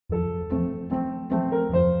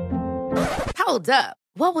Hold up.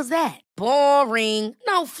 What was that? Boring.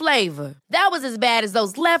 No flavor. That was as bad as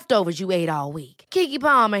those leftovers you ate all week. Keke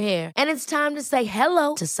Palmer here, and it's time to say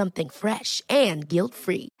hello to something fresh and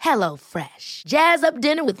guilt-free. Hello Fresh. Jazz up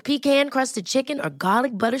dinner with pecan-crusted chicken or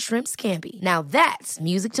garlic butter shrimp scampi. Now that's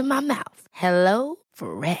music to my mouth. Hello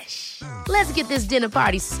Fresh. Let's get this dinner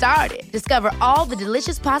party started. Discover all the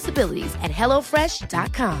delicious possibilities at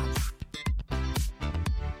hellofresh.com.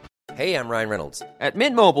 Hey, I'm Ryan Reynolds. At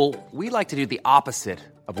Mint Mobile, we like to do the opposite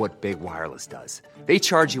of what Big Wireless does. They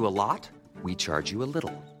charge you a lot, we charge you a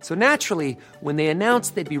little. So naturally, when they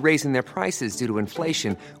announced they'd be raising their prices due to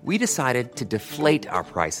inflation, we decided to deflate our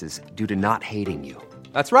prices due to not hating you.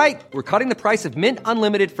 That's right. We're cutting the price of Mint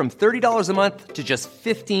Unlimited from $30 a month to just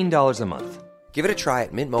 $15 a month. Give it a try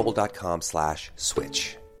at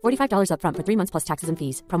mintmobile.com/switch. $45 up front for 3 months plus taxes and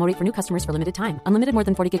fees. Promo rate for new customers for limited time. Unlimited more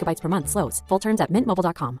than 40 gigabytes per month. Slows full terms at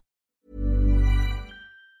mintmobile.com.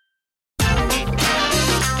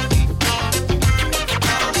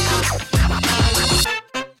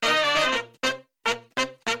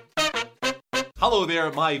 Hello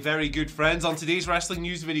there, my very good friends. On today's wrestling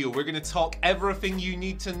news video, we're going to talk everything you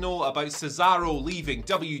need to know about Cesaro leaving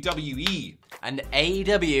WWE. And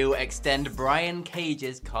AEW extend Brian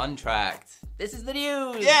Cage's contract. This is the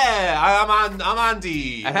news. Yeah, I'm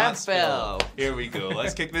Andy. And I'm Phil. Here we go.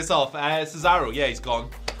 Let's kick this off. Cesaro, yeah, he's gone.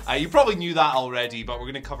 You probably knew that already, but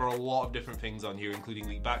we're going to cover a lot of different things on here, including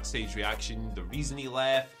the backstage reaction, the reason he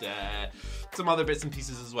left, some other bits and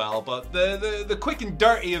pieces as well. But the quick and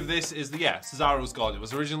dirty of this is Cesaro's gone. It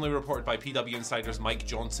was originally reported by PW Insider's Mike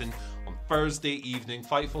Johnson on Thursday evening.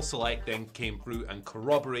 Fightful Select then came through and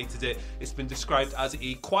corroborated it. It's been described as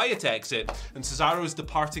a quiet exit, and Cesaro is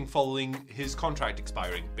departing following his contract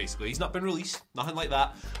expiring, basically. He's not been released, nothing like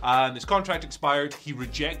that. His contract expired, he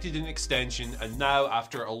rejected an extension, and now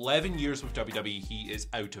after 11 years with WWE, he is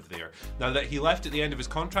out of there. Now that he left at the end of his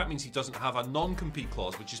contract means he doesn't have a non-compete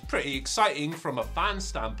clause, which is pretty exciting from a fan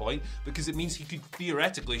standpoint, because it means he could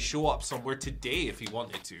theoretically show up somewhere today if he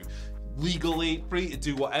wanted to. Legally free to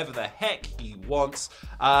do whatever the heck he wants.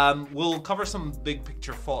 We'll cover some big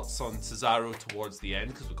picture thoughts on Cesaro towards the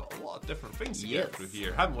end, because we've got a lot of different things to get through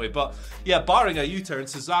here, haven't we? But yeah, barring a U-turn,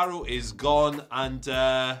 Cesaro is gone, and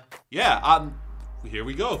here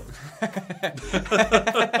we go.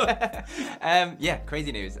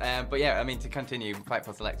 Crazy news. But yeah, I mean, to continue,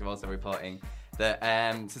 Fightful Select also reporting that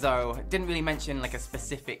Cesaro didn't really mention like a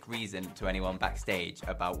specific reason to anyone backstage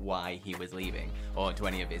about why he was leaving, or to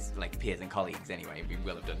any of his like peers and colleagues anyway. He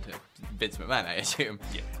will have done to Vince McMahon, I assume.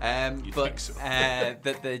 Yeah. But so.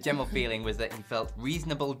 The general feeling was that he felt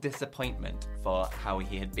reasonable disappointment for how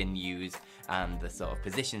he had been used and the sort of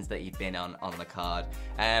positions that he'd been on the card.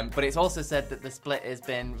 But it's also said that the split has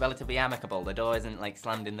been relatively amicable. The door isn't like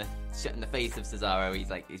slammed shut in the face of Cesaro.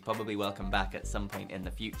 He's probably welcome back at some point in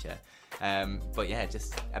the future. But yeah,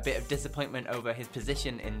 just a bit of disappointment over his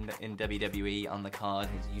position in WWE on the card,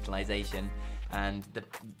 his utilization, and the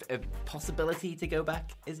possibility to go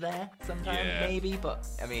back is there sometime, maybe. But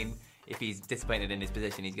I mean, if he's disappointed in his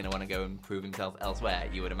position, he's going to want to go and prove himself elsewhere,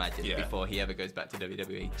 you would imagine, before he ever goes back to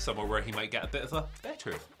WWE. Somewhere where he might get a bit of a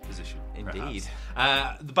better position. Indeed.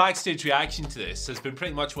 The backstage reaction to this has been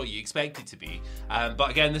pretty much what you expect it to be.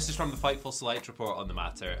 But again, this is from the Fightful Select report on the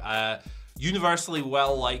matter. Universally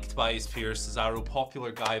well liked by his peers, Cesaro,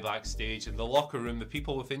 popular guy backstage. In the locker room, the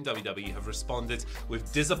people within WWE have responded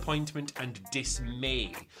with disappointment and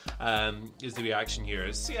dismay, is the reaction here.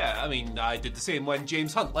 I did the same when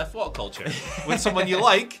James Hunt left What Culture. When someone you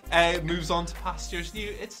like moves on to pastures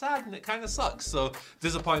new, it's sad and it kind of sucks. So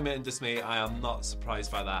disappointment and dismay, I am not surprised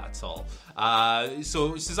by that at all.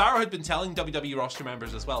 So Cesaro had been telling WWE roster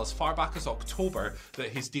members as well as far back as October that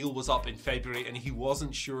his deal was up in February and he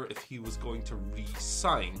wasn't sure if he was going to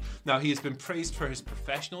re-sign. Now, he has been praised for his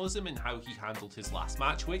professionalism and how he handled his last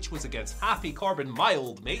match, which was against Happy Corbin, my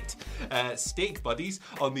old mate, Steak Buddies,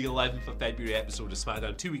 on the 11th of February episode of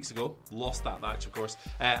SmackDown 2 weeks ago. Lost that match, of course,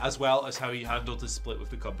 as well as how he handled his split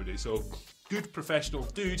with the company. So, good professional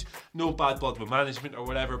dude, no bad blood with management or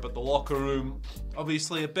whatever, but the locker room,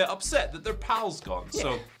 obviously a bit upset that their pal's gone. Yeah.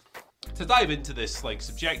 So, to dive into this,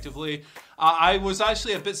 subjectively, I was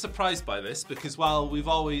actually a bit surprised by this, because while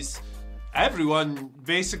everyone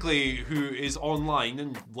basically who is online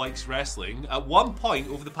and likes wrestling at one point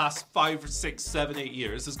over the past 5 or 6, 7, 8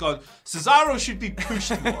 years has gone, Cesaro should be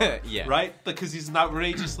pushed more, right? Because he's an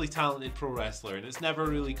outrageously talented pro wrestler and it's never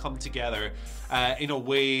really come together in a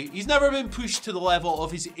way. He's never been pushed to the level of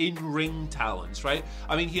his in-ring talents, right?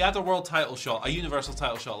 I mean, he had a world title shot, a universal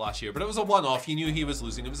title shot last year, but it was a one-off. You knew he was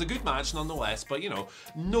losing. It was a good match nonetheless, but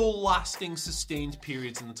no lasting sustained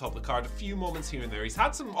periods in the top of the card. A few moments here and there. He's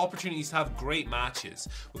had some opportunities to have great matches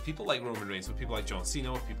with people like Roman Reigns, with people like John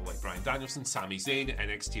Cena, with people like Bryan Danielson, Sami Zayn,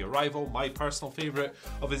 NXT Arrival, my personal favourite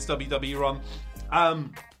of his WWE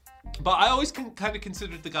run. But I always kind of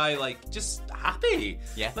considered the guy, like, just happy.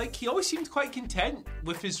 Yeah. Like, he always seemed quite content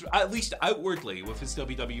with his, at least outwardly, with his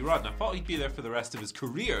WWE run. I thought he'd be there for the rest of his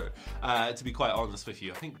career, to be quite honest with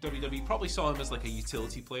you. I think WWE probably saw him as, like, a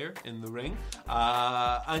utility player in the ring.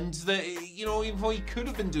 And, even though he could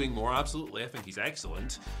have been doing more, absolutely, I think he's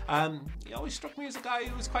excellent. He always struck me as a guy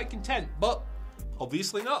who was quite content. But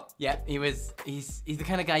obviously not. Yeah, he's the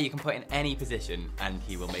kind of guy you can put in any position and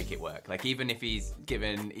he will make it work. Like, even if he's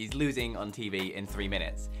losing on TV in 3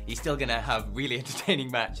 minutes, he's still going to have really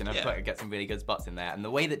entertaining match and get some really good spots in there. And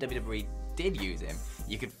the way that WWE did use him,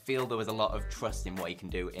 you could feel there was a lot of trust in what he can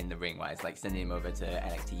do in the ring wise, like sending him over to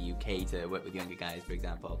NXT UK to work with younger guys, for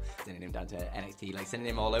example, sending him down to NXT, like sending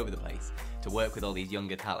him all over the place to work with all these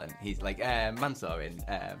younger talent. He's like Mansoor in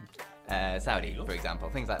Saudi, for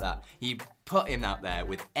example, things like that. You put him out there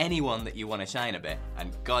with anyone that you want to shine a bit,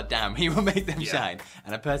 and goddamn, he will make them shine.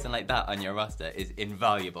 And a person like that on your roster is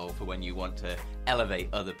invaluable for when you want to elevate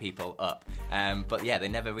other people up. But yeah, they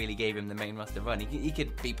never really gave him the main roster run. He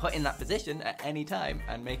could be put in that position at any time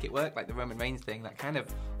and make it work, like the Roman Reigns thing. That kind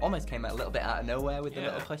of almost came out a little bit out of nowhere with the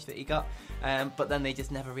little push that he got. But then they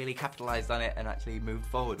just never really capitalized on it and actually moved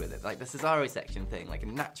forward with it. Like the Cesaro section thing, like a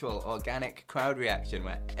natural, organic crowd reaction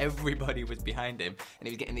where everybody was behind him and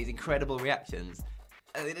he was getting these incredible reactions.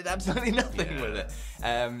 And they did absolutely nothing with it.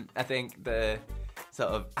 I think the sort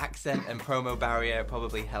of accent and promo barrier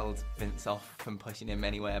probably held Vince off from pushing him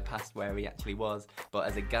anywhere past where he actually was. But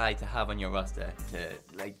as a guy to have on your roster, to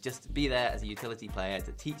like just be there as a utility player,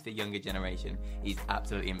 to teach the younger generation, he's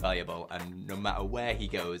absolutely invaluable. And no matter where he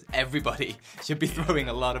goes, everybody should be throwing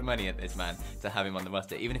a lot of money at this man to have him on the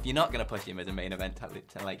roster. Even if you're not going to push him as a main event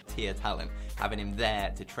to like tier talent, having him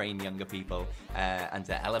there to train younger people and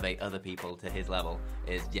to elevate other people to his level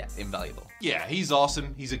is invaluable. Yeah, he's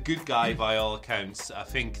awesome. He's a good guy by all accounts. I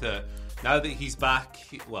think that now that he's back,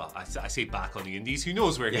 well, I say back on the indies, who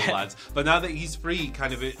knows where he lands, but now that he's free,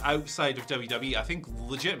 kind of outside of WWE, I think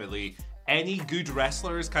legitimately any good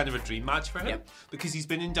wrestler is kind of a dream match for him because he's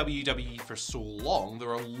been in WWE for so long. There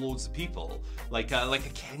are loads of people like a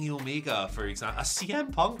Kenny Omega, for example, a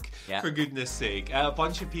CM Punk, for goodness sake, a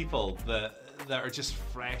bunch of people that are just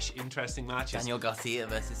fresh, interesting matches. Daniel Garcia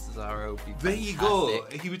versus Cesaro. There you go.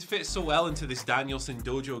 He would fit so well into this Danielson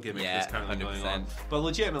Dojo gimmick that's currently 100%. Going on. But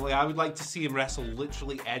legitimately, I would like to see him wrestle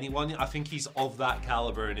literally anyone. I think he's of that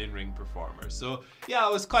caliber an in-ring performer. So, yeah, I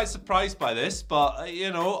was quite surprised by this. But,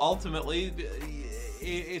 ultimately,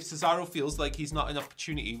 if Cesaro feels like he's not an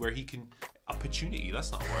opportunity where he can...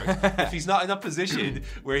 that's not a word. If he's not in a position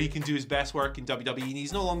where he can do his best work in WWE and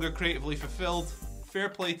he's no longer creatively fulfilled... Fair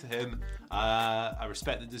play to him. I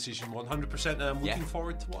respect the decision 100%, and I'm looking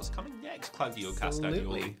forward to what's coming next. Claudio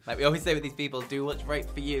Castagnoli. Like we always say with these people, do what's right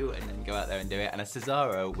for you, and then go out there and do it. And a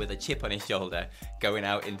Cesaro with a chip on his shoulder going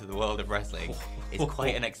out into the world of wrestling is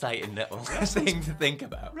quite an exciting little thing to think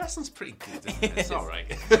about. Wrestling's pretty good, isn't it? It's all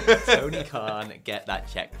right. Tony Khan, get that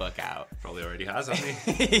checkbook out. Probably already has,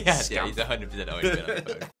 hasn't he? Yeah, he's 100% always been on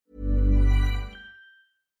the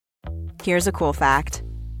phone. Here's a cool fact.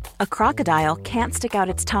 A crocodile can't stick out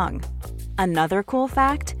its tongue. Another cool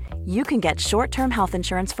fact, you can get short-term health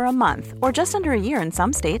insurance for a month or just under a year in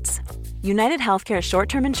some states. United Healthcare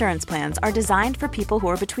short-term insurance plans are designed for people who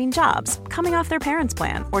are between jobs, coming off their parents'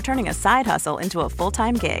 plan, or turning a side hustle into a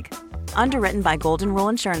full-time gig. Underwritten by Golden Rule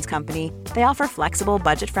Insurance Company, they offer flexible,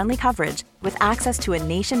 budget-friendly coverage with access to a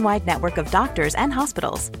nationwide network of doctors and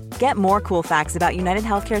hospitals. Get more cool facts about United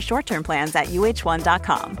Healthcare short-term plans at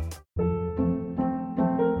uh1.com.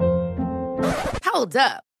 Hold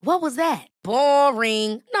up. What was that?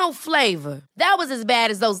 Boring. No flavor. That was as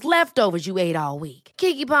bad as those leftovers you ate all week.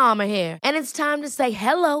 Keke Palmer here, and it's time to say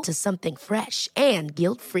hello to something fresh and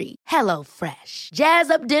guilt-free. HelloFresh. Jazz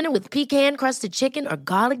up dinner with pecan-crusted chicken or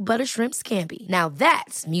garlic butter shrimp scampi. Now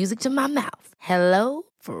that's music to my mouth.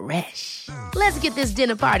 HelloFresh. Let's get this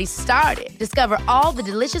dinner party started. Discover all the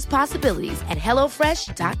delicious possibilities at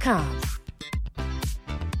HelloFresh.com.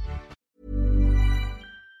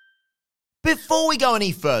 Before we go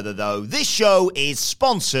any further, though, this show is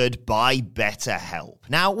sponsored by BetterHelp.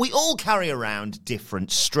 Now, we all carry around different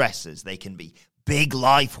stressors. They can be big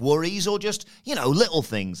life worries or just, little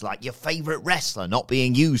things like your favourite wrestler not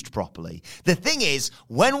being used properly. The thing is,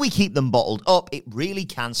 when we keep them bottled up, it really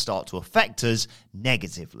can start to affect us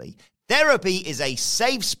negatively. Therapy is a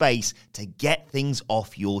safe space to get things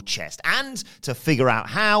off your chest and to figure out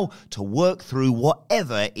how to work through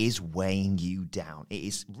whatever is weighing you down. It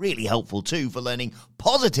is really helpful too for learning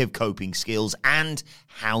positive coping skills and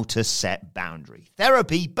how to set boundaries.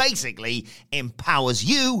 Therapy basically empowers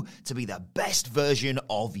you to be the best version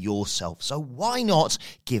of yourself. So why not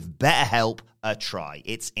give BetterHelp a try?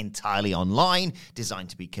 It's entirely online, designed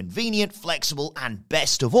to be convenient, flexible, and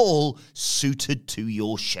best of all, suited to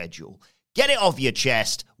your schedule. Get it off your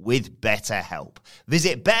chest with BetterHelp.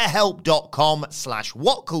 Visit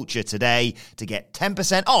betterhelp.com/whatculture today to get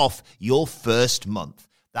 10% off your first month.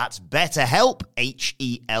 That's BetterHelp,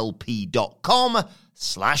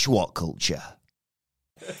 HELP.com/whatculture.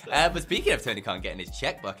 But speaking of Tony Khan getting his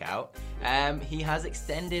checkbook out, he has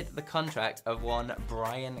extended the contract of one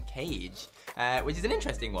Brian Cage, which is an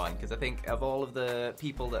interesting one because I think of all of the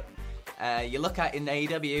people that you look at in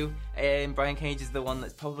AEW, Brian Cage is the one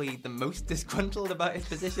that's probably the most disgruntled about his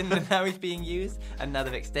position and how he's being used, and now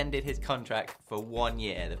they've extended his contract for 1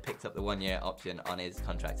 year. They've picked up the 1 year option on his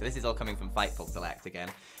contract. So this is all coming from Fightful Select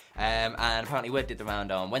again. And apparently word did the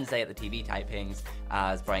round on Wednesday at the TV typings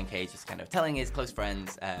as Brian Cage was kind of telling his close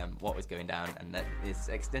friends what was going down and that this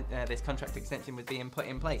contract extension was being put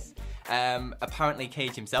in place. Apparently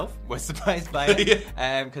Cage himself was surprised by it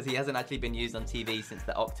because he hasn't actually been used on TV since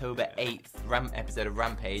the October 8th episode of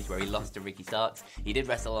Rampage where he lost to Ricky Starks. He did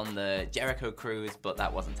wrestle on the Jericho Cruise, but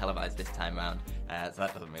that wasn't televised this time round, so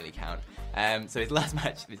that doesn't really count. So his last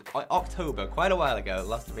match was October, quite a while ago,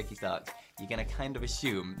 lost to Ricky Starks. You're going to kind of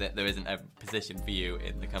assume that there isn't a position for you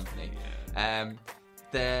in the company.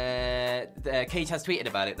 The Cage has tweeted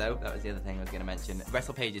about it, though. That was the other thing I was going to mention.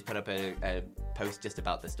 WrestlePage has put up a post just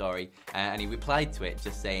about the story, and he replied to it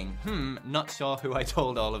just saying, not sure who I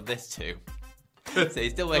told all of this to. So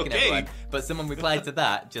he's still working everyone. But someone replied to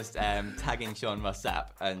that, just tagging Sean Ross Sapp,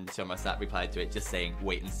 and Sean Ross Sapp replied to it just saying,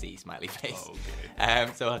 wait and see, smiley face. So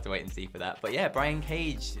we'll have to wait and see for that. But yeah, Brian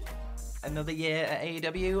Cage, another year at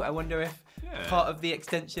AEW. I wonder if part of the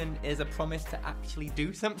extension is a promise to actually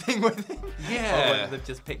do something with him. Yeah. Or whether they've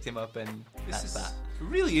just picked him up and that's that. A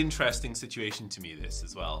really interesting situation to me, this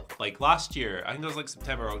as well. Like last year, I think it was like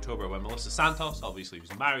September or October, when Melissa Santos, obviously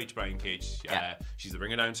who's married to Brian Cage, she's the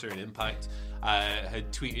ring announcer in Impact,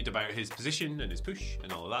 had tweeted about his position and his push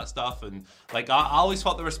and all of that stuff. And like I always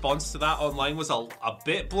thought the response to that online was a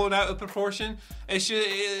bit blown out of proportion.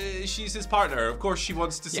 She's his partner. Of course, she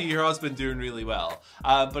wants to see her husband doing really well.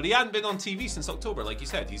 But he hadn't been on TV since October, like you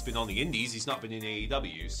said. He's been on the Indies. He's not been in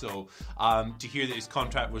AEW. So to hear that his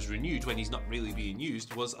contract was renewed when he's not really being used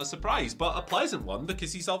was a surprise, but a pleasant one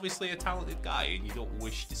because he's obviously a talented guy and you don't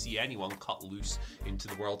wish to see anyone cut loose into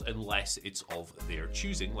the world unless it's of their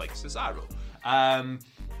choosing, like Cesaro.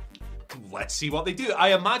 Let's see what they do.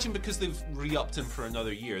 I imagine because they've re-upped him for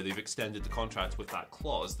another year, they've extended the contract with that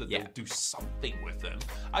clause that they'll do something with him.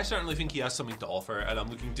 I certainly think he has something to offer, and I'm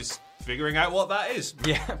looking to figuring out what that is.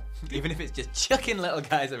 Yeah, even if it's just chucking little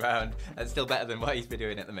guys around, that's still better than what he's been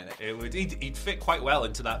doing at the minute. He'd fit quite well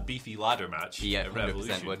into that beefy ladder match. Yeah,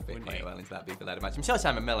 100% would fit quite well into that beefy ladder match. I'm sure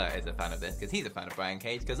Simon Miller is a fan of this because he's a fan of Brian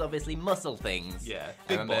Cage because obviously muscle things. Yeah,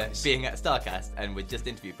 I remember being at Starcast and we'd just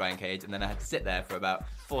interviewed Brian Cage and then I had to sit there for about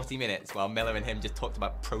 40 minutes while Miller and him just talked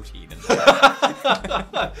about protein and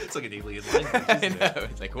stuff. It's like an alien language, isn't it? I know.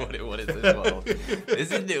 It's like, what is this world?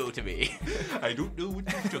 This is new to me. I don't know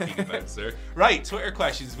what you're talking about, sir. Right, Twitter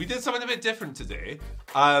questions. We did something a bit different today.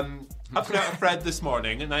 I put out a thread this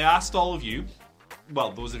morning and I asked all of you,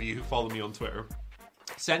 well, those of you who follow me on Twitter,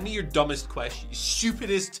 send me your dumbest question,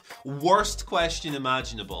 stupidest, worst question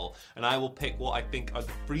imaginable, and I will pick what I think are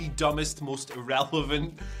the 3 dumbest, most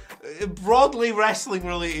irrelevant, broadly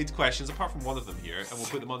wrestling-related questions, apart from one of them here, and we'll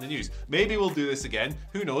put them on the news. Maybe we'll do this again.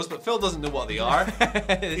 Who knows? But Phil doesn't know what they are.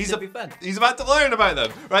 He's about to learn about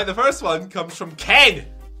them. Right, the first one comes from Gin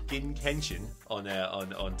Kenshin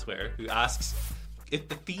on Twitter, who asks, if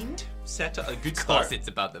the Fiend set up a good start... Of course it's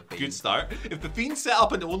about the Fiend. Good start. If the Fiend set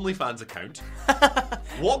up an OnlyFans account,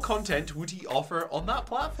 what content would he offer on that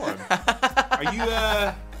platform? Are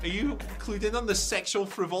you clued in on the sexual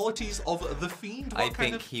frivolities of the Fiend? I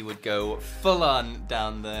think he would go full on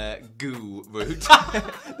down the goo route.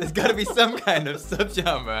 There's got to be some kind of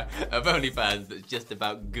subgenre of OnlyFans that's just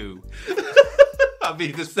about goo. I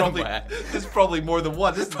mean, there's probably more than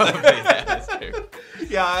one, isn't there? Yeah, that's true.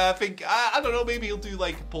 Yeah, I think, I don't know, maybe he'll do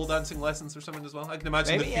like pole dancing lessons or something as well. I can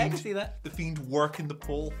imagine maybe, I can see that. The Fiend working the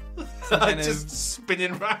pole. Just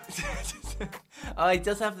spinning around. Oh, he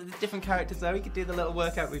does have the different characters though. He could do the little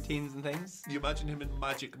workout routines and things. You imagine him in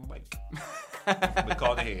Magic Mike.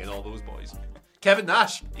 McConaughey and all those boys. Kevin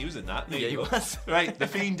Nash, he was in that. There Yeah, you he go. was. Right, The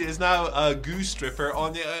Fiend is now a goo stripper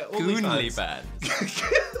on the OnlyFans.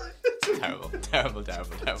 Terrible.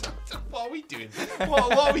 What are we doing?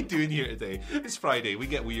 What are we doing here today? It's Friday. We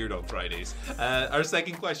get weird on Fridays. Our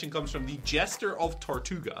second question comes from the Jester of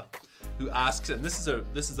Tortuga, who asks, and this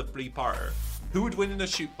is a three-parter: who would win in a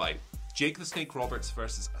shoot fight? Jake the Snake Roberts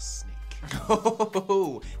versus a snake.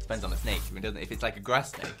 Oh, depends on the snake. If it's like a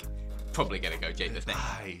grass snake, probably gonna go Jake the Snake.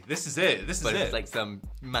 Aye, this is it. But if it's like some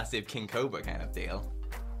massive King Cobra kind of deal,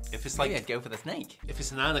 if it's maybe I'd go for the snake. If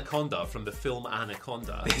it's an anaconda from the film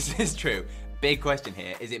Anaconda. This is true. Big question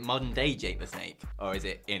here: is it modern day Jake the Snake, or is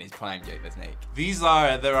it in his prime Jake the Snake? These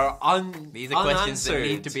are questions that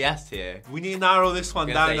need to be asked here. We need to narrow this one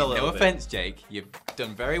down a little bit. No offense, Jake, you've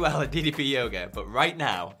done very well at DDP Yoga, but right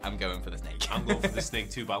now I'm going for the snake. I'm going for the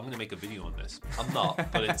snake too, but I'm going to make a video on this. I'm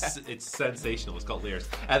not, but it's sensational. It's got layers.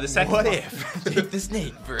 The second what if Jake the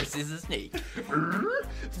Snake versus the snake?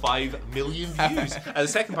 5 million views. The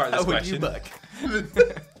second part of this question. How would you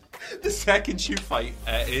look? The second shoot fight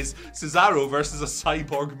is Cesaro versus a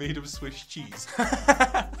cyborg made of Swiss cheese.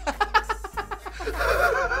 I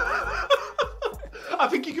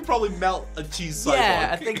think you could probably melt a cheese cyborg. Yeah,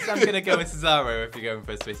 I think I'm going to go with Cesaro if you're going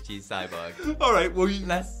for a Swiss cheese cyborg. All right, well,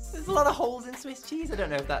 there's a lot of holes in Swiss cheese. I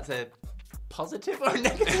don't know if that's a positive or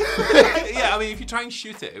negative. Yeah, I mean, if you try and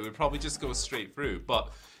shoot it, it would probably just go straight through.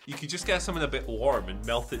 But you could just get something a bit warm and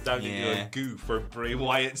melt it down into a goo for Bray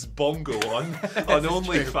Wyatt's bongo on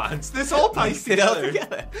OnlyFans. This all ties together.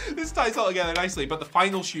 This ties all together nicely. But the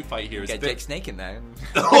final shoot fight here is get Jake Snake in there.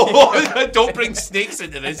 Don't bring snakes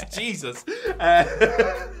into this, Jesus.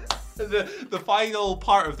 The final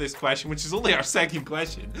part of this question, which is only our second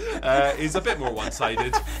question, is a bit more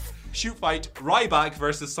one-sided. Shoot fight: Ryback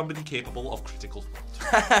versus somebody capable of critical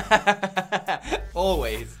thought.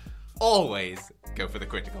 Always go for the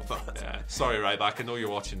critical thought. Yeah. Sorry, Ryback, I know you're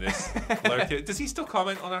watching this. Does he still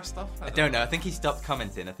comment on our stuff? I don't know. I think he stopped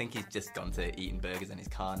commenting. I think he's just gone to eating burgers in his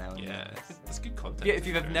car now. Yeah, that's good content. Yeah, if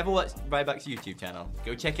you've never watched Ryback's YouTube channel,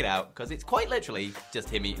 go check it out, because it's quite literally just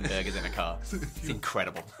him eating burgers in a car. It's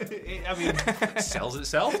incredible. I mean, it sells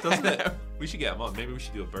itself, doesn't it? We should get him on. Maybe we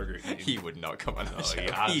should do a burger game. He would not come on the show.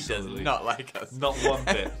 He does not like us. Not one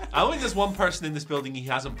bit. I don't think there's one person in this building he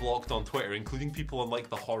hasn't blocked on Twitter, including people on like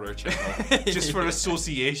the horror channel, just for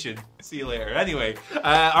association. See you later. Anyway,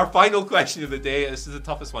 our final question of the day. This is the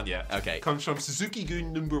toughest one yet. Okay. Comes from Suzuki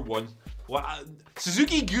Goon number 1.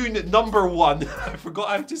 Suzuki Goon number 1. I forgot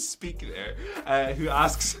how to speak there. Who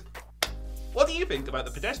asks, what do you think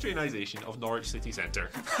about the pedestrianisation of Norwich City Centre?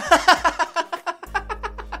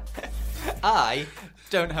 I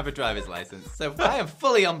don't have a driver's license, so I am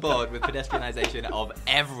fully on board with pedestrianisation of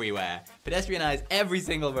everywhere. Pedestrianise every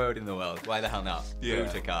single road in the world. Why the hell not? Yeah.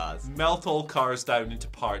 Through to cars. Melt all cars down into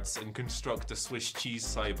parts and construct a Swiss cheese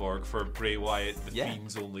cyborg for Bray Wyatt, the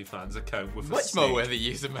Fiend's OnlyFans account with much more worthy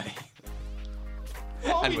use of money.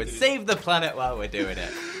 And would doing? save the planet while we're doing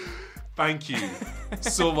it. Thank you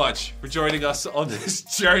so much for joining us on this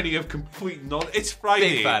journey of complete It's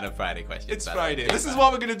Friday. Big fan of Friday questions. It's Friday. This is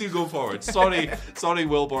what we're going to do going forward. Sorry,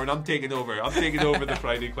 Wilborn. I'm taking over the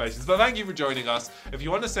Friday questions. But thank you for joining us. If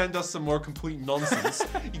you want to send us some more complete nonsense,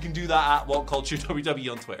 you can do that at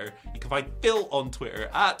WhatCultureWW on Twitter. You can find Phil on Twitter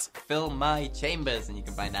at Phil My Chambers, and you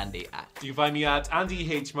can find Andy at. You can find me at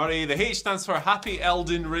Andy H. Murray. The H stands for Happy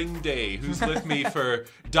Elden Ring Day. Who's with me for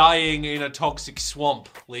dying in a toxic swamp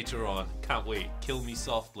later on? Can't wait. Kill me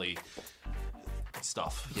softly.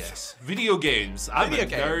 Stuff. Yes. Video games. I'm a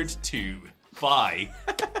nerd too. Bye.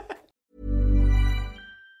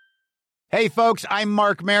 Hey folks, I'm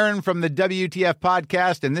Mark Maron from the WTF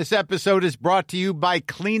Podcast, and this episode is brought to you by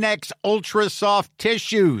Kleenex Ultra Soft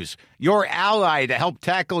Tissues, your ally to help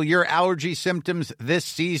tackle your allergy symptoms this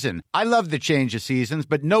season. I love the change of seasons,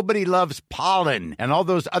 but nobody loves pollen and all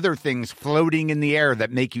those other things floating in the air that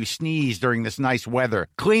make you sneeze during this nice weather.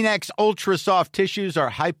 Kleenex Ultra Soft Tissues are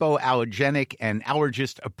hypoallergenic and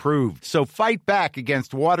allergist approved, so fight back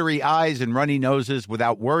against watery eyes and runny noses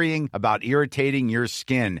without worrying about irritating your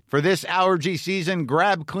skin. For this allergy season,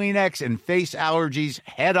 grab Kleenex and face allergies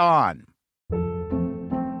head on.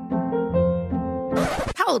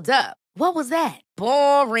 Hold up. What was that?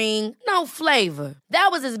 Boring. No flavor. That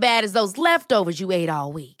was as bad as those leftovers you ate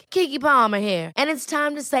all week. Keke Palmer here, and it's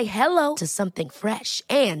time to say hello to something fresh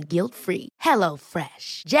and guilt-free. Hello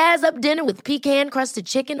Fresh. Jazz up dinner with pecan-crusted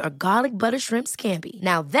chicken or garlic butter shrimp scampi.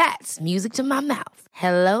 Now that's music to my mouth.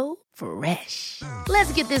 Hello Fresh.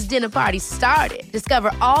 Let's get this dinner party started.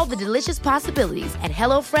 Discover all the delicious possibilities at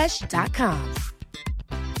HelloFresh.com.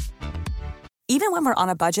 Even when we're on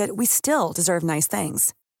a budget, we still deserve nice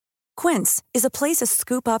things. Quince is a place to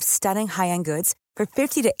scoop up stunning high-end goods for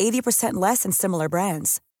 50 to 80% less than similar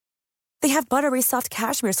brands. They have buttery soft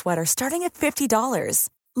cashmere sweaters starting at $50,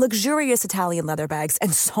 luxurious Italian leather bags,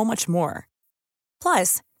 and so much more.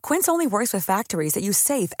 Plus, Quince only works with factories that use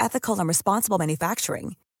safe, ethical, and responsible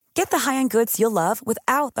manufacturing. Get the high-end goods you'll love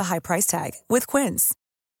without the high price tag with Quince.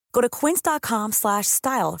 Go to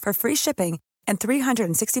quince.com/style for free shipping and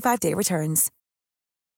 365-day returns.